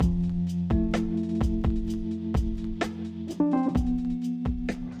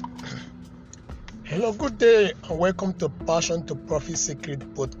Hello, good day, and welcome to Passion to Profit Secret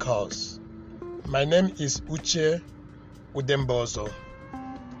podcast. My name is Uche Udembozo.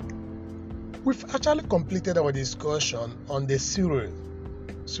 We've actually completed our discussion on the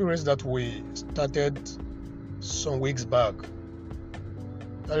series that we started some weeks back.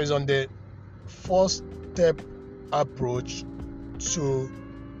 That is on the first step approach to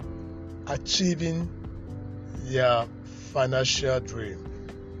achieving your financial dream.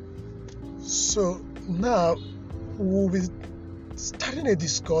 So now we'll be starting a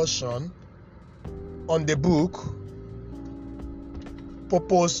discussion on the book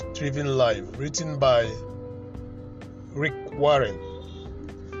Purpose Driven Life, written by Rick Warren.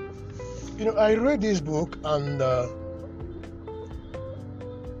 I read this book, and the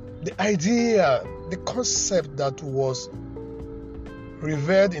idea, the concept that was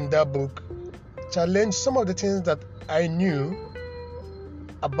revealed in that book challenged some of the things that I knew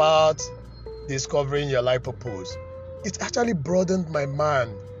about discovering your life purpose. It actually broadened my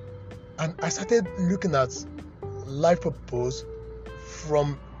mind, and I started looking at life purpose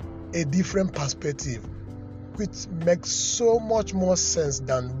from a different perspective, which makes so much more sense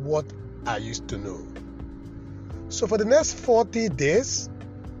than what I used to know. So for the next 40 days,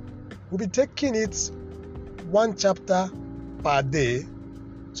 we'll be taking it one chapter per day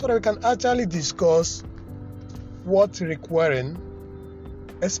so that we can actually discuss what Rick Warren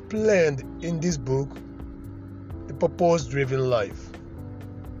explained in this book, The Purpose Driven Life.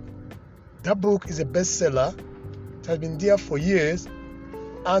 That book is a bestseller. It has been there for years,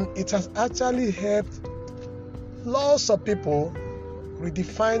 and it has actually helped lots of people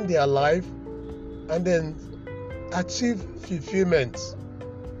redefine their life and then achieve fulfillment.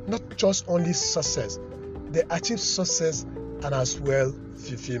 Not just only success, they achieve success and as well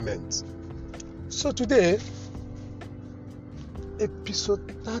fulfillment. So today, episode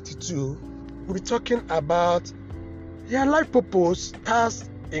 32, we'll be talking about your life purpose starts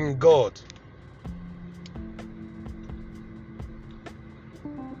in God.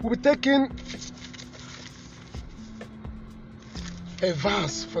 We'll be taking a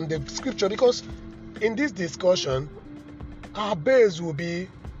verse from the scripture, because in this discussion, our base will be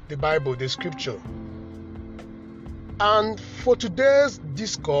the Bible, the scripture. And for today's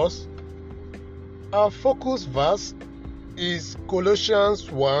discourse, our focus verse is Colossians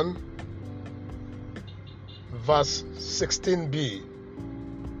 1 verse 16b,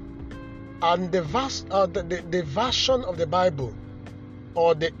 and the version of the Bible,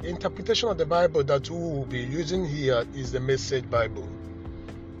 or the interpretation of the Bible that we will be using here, is the Message Bible.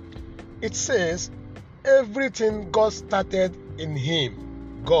 It says, everything God started in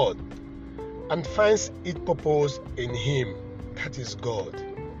Him, God, and finds its purpose in Him, that is God.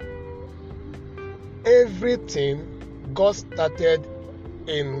 Everything God started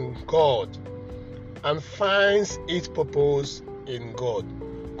in God and finds its purpose in God.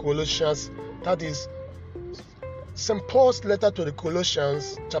 Colossians, that is St. Paul's letter to the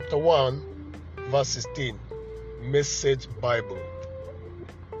Colossians, chapter 1, verse 16, Message Bible.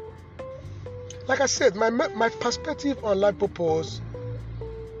 Like I said, my perspective on life purpose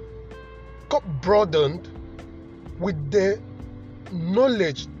got broadened with the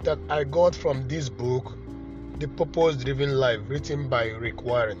knowledge that I got from this book, The Purpose Driven Life, written by Rick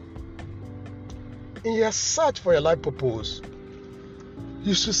Warren. In your search for your life purpose,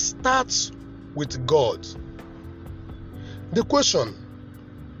 you should start with God. The question,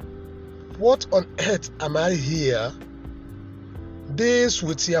 what on earth am I here, deals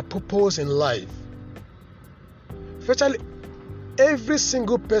with your purpose in life. Virtually every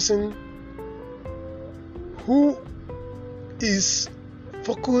single person who is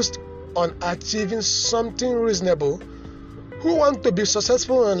focused on achieving something reasonable, who want to be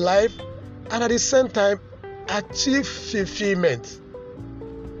successful in life and at the same time achieve fulfillment,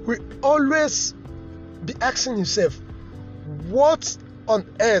 will always be asking himself, what on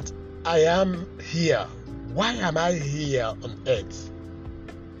earth I am here? Why am I here on earth?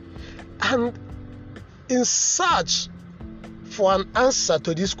 And in search for an answer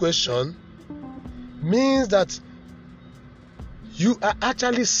to this question means that you are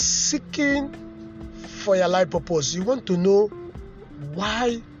actually seeking for your life purpose. You want to know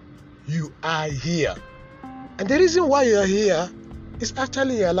why you are here. And the reason why you are here is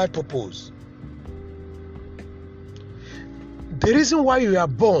actually your life purpose. The reason why you are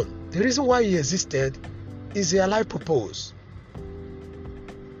born, the reason why you existed, is your life purpose.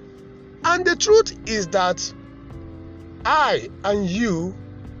 And the truth is that I and you,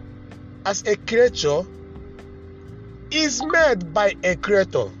 as a creature, is made by a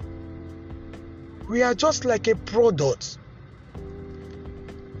creator. We are just like a product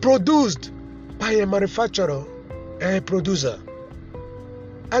produced by a manufacturer, a producer.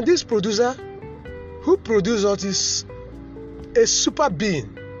 And this producer who produced us is a super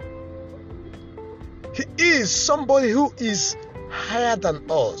being. He is somebody who is higher than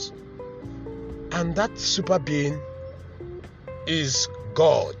us. And that super being is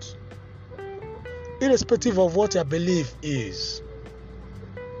God. Irrespective of what your belief is.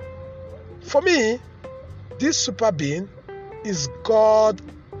 For me, this super being is God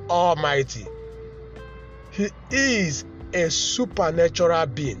Almighty. He is a supernatural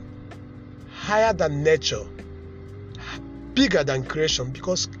being, higher than nature, bigger than creation,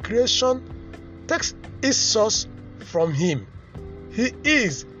 because creation takes its source from Him. He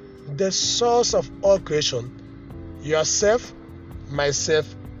is the source of all creation, yourself,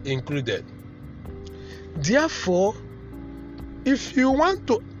 myself included. Therefore, if you want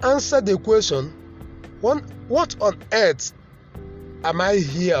to answer the question, what on earth am I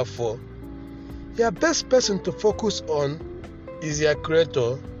here for? Your best person to focus on is your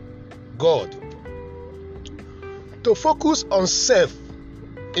Creator, God. To focus on self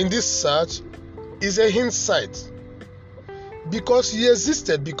in this search is a hindsight, because you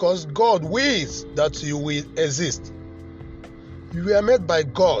existed because God wills that you will exist. You were made by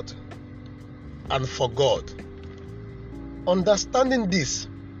God and for God. Understanding this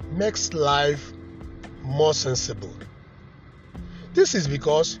makes life more sensible. This is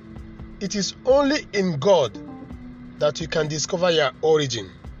because it is only in God that you can discover your origin.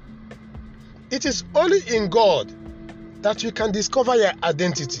 It is only in God that you can discover your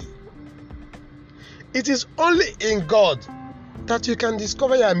identity. It is only in God that you can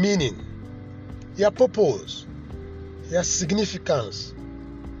discover your meaning, your purpose, your significance,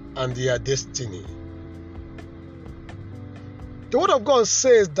 and your destiny. The Word of God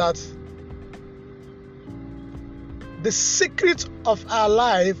says that the secret of our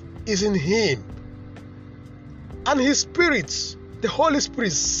life is in Him, and His Spirit, the Holy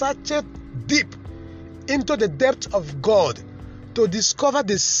Spirit, searches deep into the depth of God to discover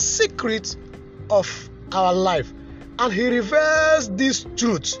the secret of our life, and He reveals this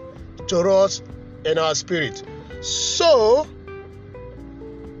truth to us in our spirit. So,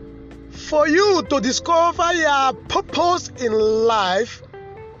 for you to discover your purpose in life,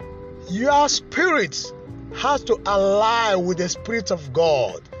 your spirit has to align with the Spirit of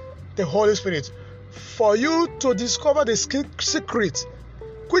God, the Holy Spirit, for you to discover the secret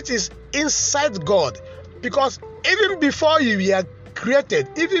which is inside God. Because even before you were created,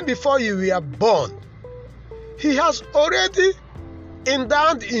 even before you were born, He has already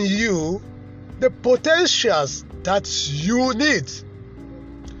endowed in you the potentials that you need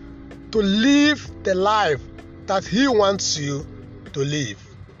to live the life that He wants you to live.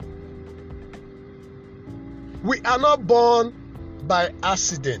 We are not born by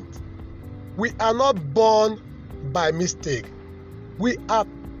accident. We are not born by mistake. We are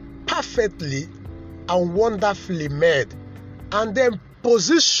perfectly and wonderfully made, and then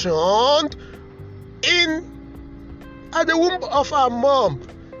positioned at the womb of our mom.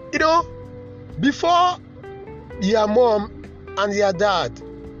 Before your mom and your dad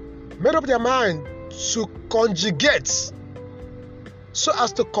made up their mind to conjugate so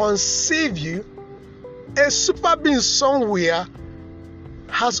as to conceive you, a super being somewhere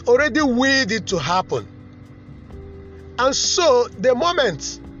has already willed it to happen. And so the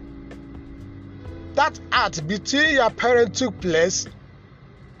moment that act between your parents took place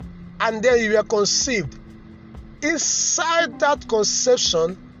and then you were conceived, inside that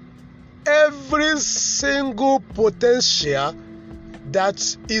conception, every single potential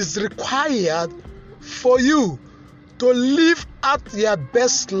that is required for you to live out your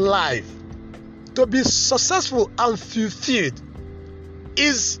best life, to be successful and fulfilled,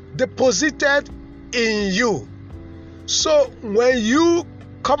 is deposited in you. So when you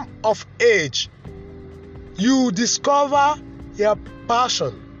come of age, you discover your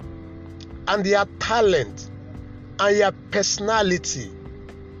passion and your talent and your personality.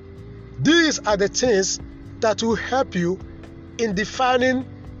 These are the things that will help you in defining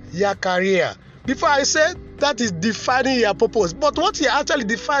your career. Before I said that is defining your purpose, but what you're actually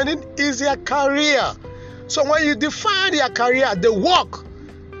defining is your career. So when you define your career, the work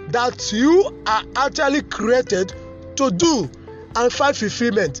that you are actually created to do and find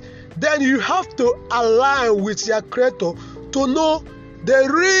fulfillment, then you have to align with your Creator to know the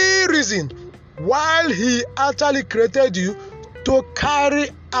real reason why He actually created you to carry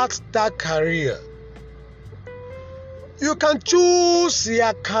out that career. You can choose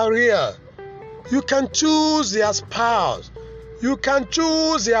your career. You can choose your spouse. You can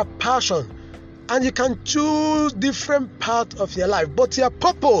choose your passion. And you can choose different parts of your life. But your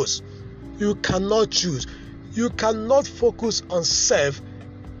purpose, You cannot choose. You cannot focus on self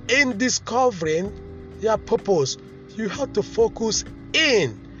in discovering your purpose. You have to focus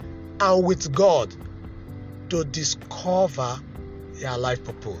in and with God to discover your life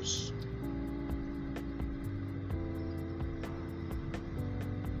purpose.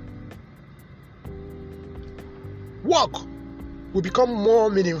 Work will become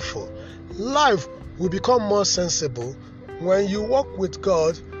more meaningful. Life will become more sensible when you walk with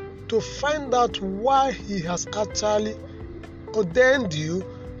God to find out why He has actually ordained you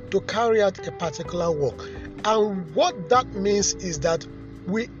to carry out a particular work. And what that means is that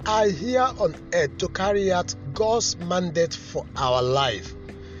we are here on earth to carry out God's mandate for our life.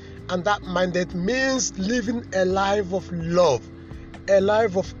 And that mandate means living a life of love, a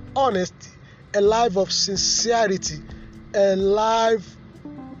life of honesty, a life of sincerity, a life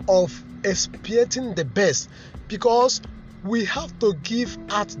of expiating the best, because we have to give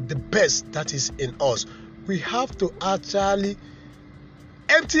out the best that is in us. We have to actually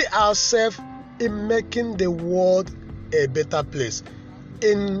empty ourselves in making the world a better place,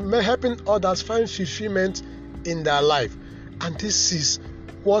 in helping others find fulfillment in their life. And this is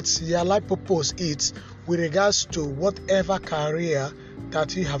what your life purpose is with regards to whatever career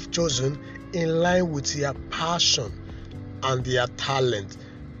that you have chosen in line with your passion and your talent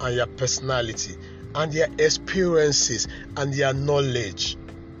and your personality and your experiences and your knowledge.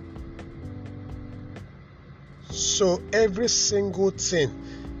 So every single thing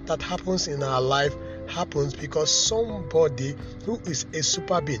that happens in our life happens because somebody who is a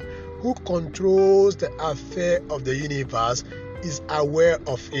super being, who controls the affair of the universe, is aware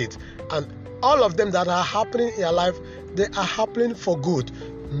of it. And all of them that are happening in your life, they are happening for good.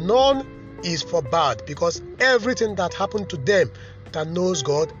 None is for bad, because everything that happened to them that knows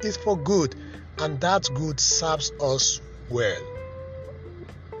God is for good, and that good serves us well.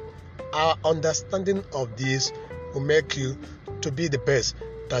 Our understanding of this will make you to be the best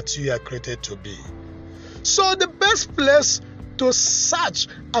that you are created to be. So the best place to search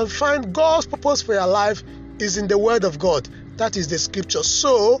and find God's purpose for your life is in the Word of God. That is the Scripture.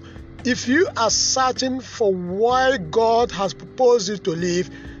 So if you are searching for why God has proposed you to live,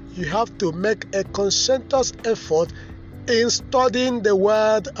 you have to make a conscientious effort in studying the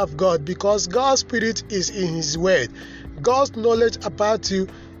Word of God, because God's Spirit is in His Word. God's knowledge about you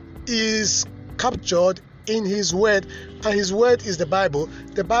is captured in His Word, and His Word is the Bible.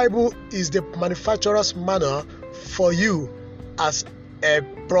 The Bible is the manufacturer's manual for you as a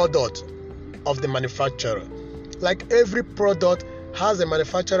product of the manufacturer. Like every product has a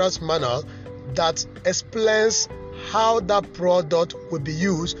manufacturer's manual that explains how that product will be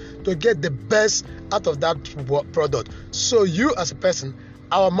used to get the best out of that product. So you as a person,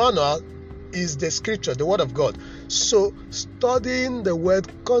 our manual is the Scripture, the Word of God. So studying the Word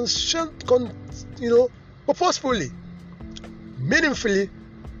purposefully, meaningfully,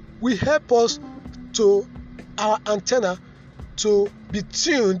 will help us to our antenna to be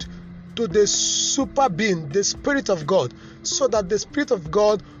tuned to the super being, the Spirit of God, so that the Spirit of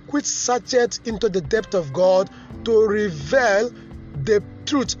God, which searcheth into the depth of God to reveal the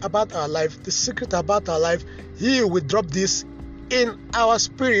truth about our life, the secret about our life, He will drop this in our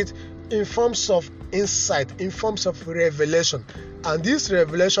spirit in forms of insight, in forms of revelation. And this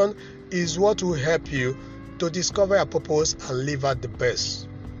revelation is what will help you to discover your purpose and live out the best.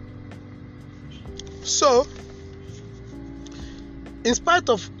 So, in spite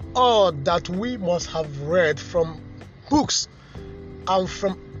of all that we must have read from books and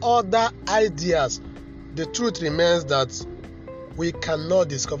from other ideas, the truth remains that we cannot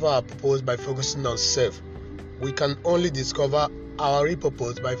discover our purpose by focusing on self. We can only discover our real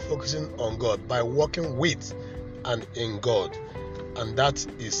purpose by focusing on God, by working with and in God. And that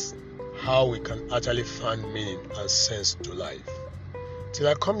is how we can actually find meaning and sense to life. Till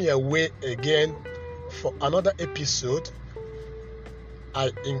I come your way again for another episode,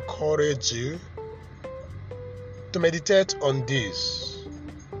 I encourage you to meditate on this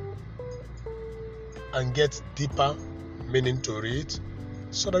and get deeper meaning to it,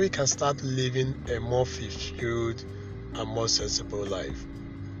 so that we can start living a more fulfilled and more sensible life.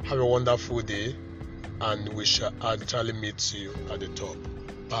 Have a wonderful day, and we shall actually meet you at the top.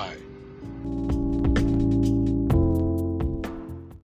 Bye.